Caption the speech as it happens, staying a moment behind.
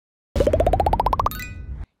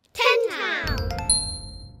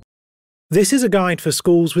This is a guide for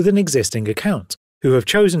schools with an existing account who have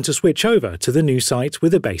chosen to switch over to the new site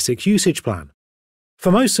with a basic usage plan.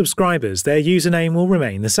 For most subscribers, their username will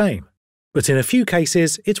remain the same, but in a few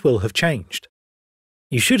cases it will have changed.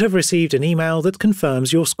 You should have received an email that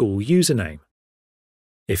confirms your school username.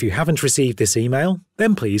 If you haven't received this email,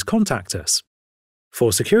 then please contact us.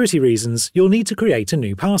 For security reasons, you'll need to create a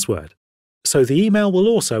new password, so the email will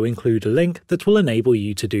also include a link that will enable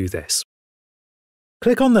you to do this.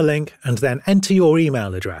 Click on the link and then enter your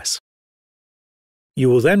email address. You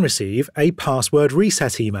will then receive a password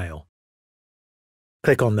reset email.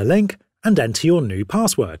 Click on the link and enter your new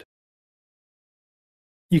password.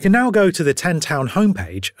 You can now go to the 10town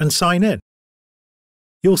homepage and sign in.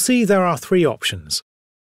 You'll see there are 3 options.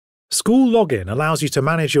 School Login allows you to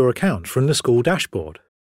manage your account from the school dashboard.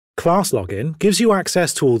 Class Login gives you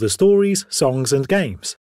access to all the stories, songs and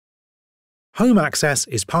games. Home Access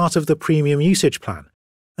is part of the premium usage plan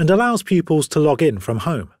and allows pupils to log in from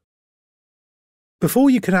home. Before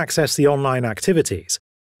you can access the online activities,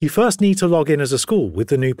 you first need to log in as a school with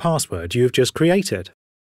the new password you have just created.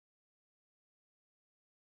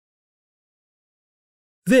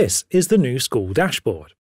 This is the new school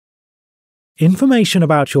dashboard. Information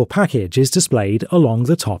about your package is displayed along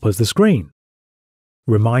the top of the screen.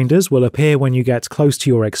 Reminders will appear when you get close to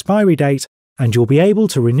your expiry date, and you'll be able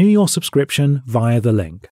to renew your subscription via the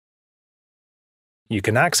link. You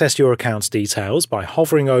can access your account's details by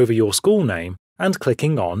hovering over your school name and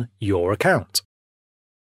clicking on Your Account.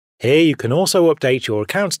 Here you can also update your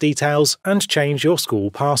account details and change your school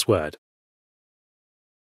password.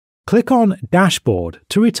 Click on Dashboard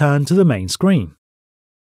to return to the main screen.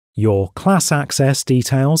 Your class access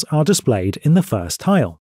details are displayed in the first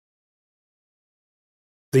tile.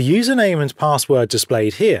 The username and password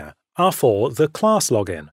displayed here are for the class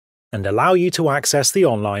login and allow you to access the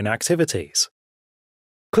online activities.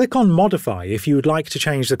 Click on Modify if you would like to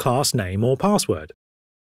change the class name or password.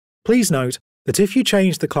 Please note that if you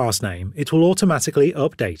change the class name, it will automatically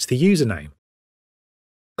update the username.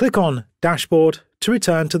 Click on Dashboard to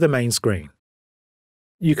return to the main screen.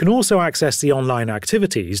 You can also access the online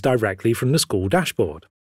activities directly from the school dashboard.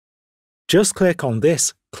 Just click on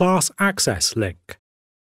this Class Access link.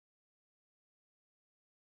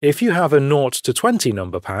 If you have a 0 to 20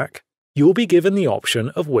 number pack, you will be given the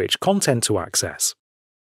option of which content to access.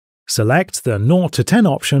 Select the 0 to 10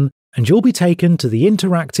 option and you'll be taken to the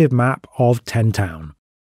interactive map of 10town.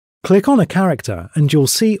 Click on a character and you'll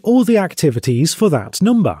see all the activities for that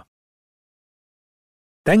number.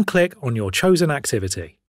 Then click on your chosen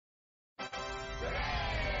activity.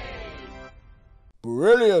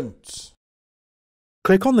 Brilliant!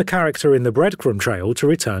 Click on the character in the breadcrumb trail to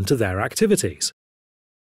return to their activities.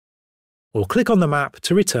 Or click on the map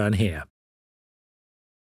to return here.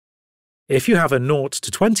 If you have a 0 to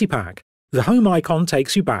 20 pack, the home icon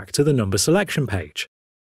takes you back to the number selection page.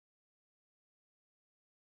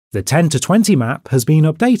 The 10 to 20 map has been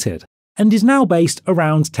updated and is now based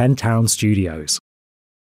around 10town Studios.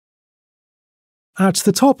 At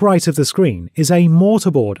the top right of the screen is a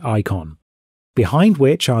mortarboard icon, behind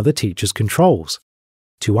which are the teacher's controls.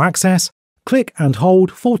 To access, click and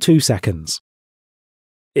hold for 2 seconds.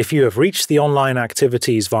 If you have reached the online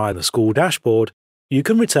activities via the school dashboard, you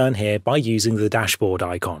can return here by using the dashboard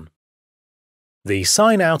icon. The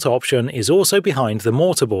Sign Out option is also behind the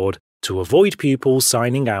mortarboard to avoid pupils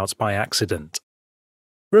signing out by accident.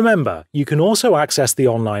 Remember, you can also access the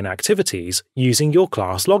online activities using your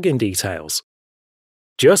class login details.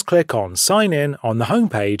 Just click on Sign In on the home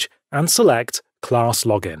page and select Class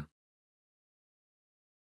Login.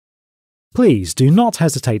 Please do not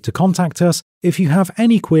hesitate to contact us if you have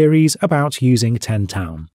any queries about using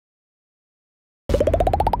 10town.